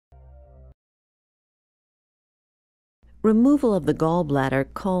Removal of the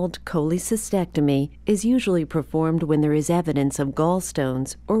gallbladder, called cholecystectomy, is usually performed when there is evidence of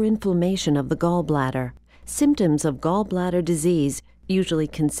gallstones or inflammation of the gallbladder. Symptoms of gallbladder disease, usually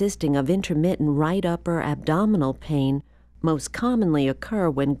consisting of intermittent right upper abdominal pain, most commonly occur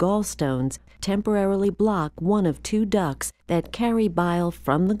when gallstones temporarily block one of two ducts that carry bile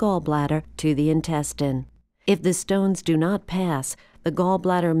from the gallbladder to the intestine. If the stones do not pass, the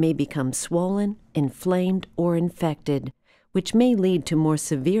gallbladder may become swollen, inflamed, or infected, which may lead to more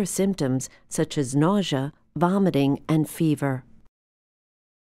severe symptoms such as nausea, vomiting, and fever.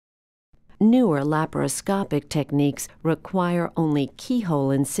 Newer laparoscopic techniques require only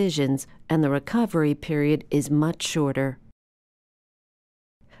keyhole incisions, and the recovery period is much shorter.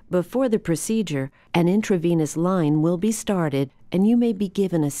 Before the procedure, an intravenous line will be started, and you may be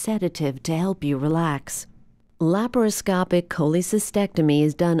given a sedative to help you relax. Laparoscopic cholecystectomy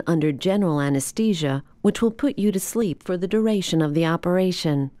is done under general anesthesia, which will put you to sleep for the duration of the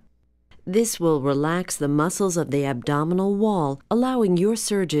operation. This will relax the muscles of the abdominal wall, allowing your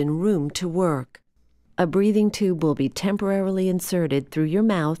surgeon room to work. A breathing tube will be temporarily inserted through your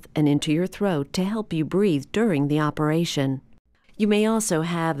mouth and into your throat to help you breathe during the operation. You may also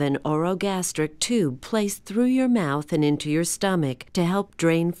have an orogastric tube placed through your mouth and into your stomach to help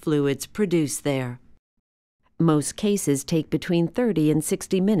drain fluids produced there. Most cases take between 30 and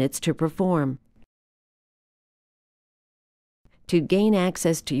 60 minutes to perform. To gain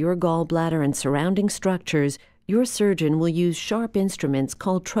access to your gallbladder and surrounding structures, your surgeon will use sharp instruments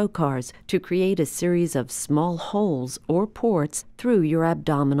called trocars to create a series of small holes or ports through your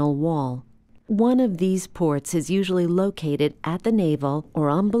abdominal wall. One of these ports is usually located at the navel or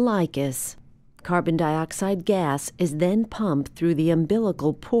umbilicus. Carbon dioxide gas is then pumped through the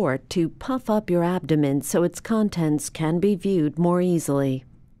umbilical port to puff up your abdomen so its contents can be viewed more easily.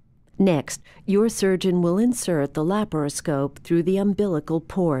 Next, your surgeon will insert the laparoscope through the umbilical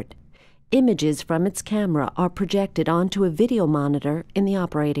port. Images from its camera are projected onto a video monitor in the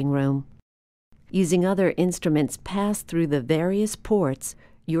operating room. Using other instruments passed through the various ports,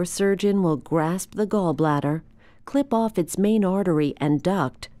 your surgeon will grasp the gallbladder, clip off its main artery and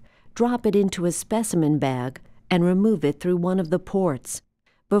duct, drop it into a specimen bag, and remove it through one of the ports.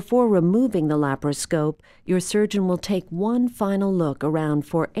 Before removing the laparoscope, your surgeon will take one final look around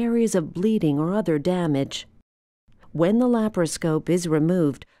for areas of bleeding or other damage. When the laparoscope is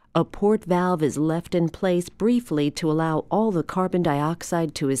removed, a port valve is left in place briefly to allow all the carbon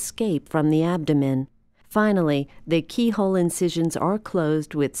dioxide to escape from the abdomen. Finally, the keyhole incisions are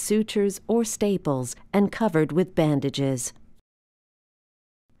closed with sutures or staples and covered with bandages.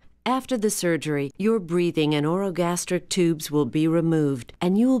 After the surgery, your breathing and orogastric tubes will be removed,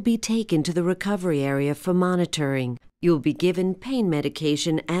 and you will be taken to the recovery area for monitoring. You will be given pain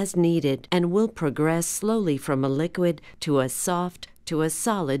medication as needed and will progress slowly from a liquid to a soft to a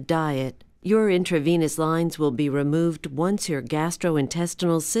solid diet. Your intravenous lines will be removed once your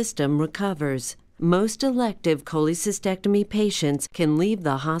gastrointestinal system recovers. Most elective cholecystectomy patients can leave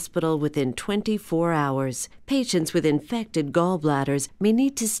the hospital within 24 hours. Patients with infected gallbladders may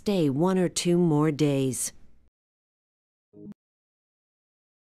need to stay 1 or 2 more days.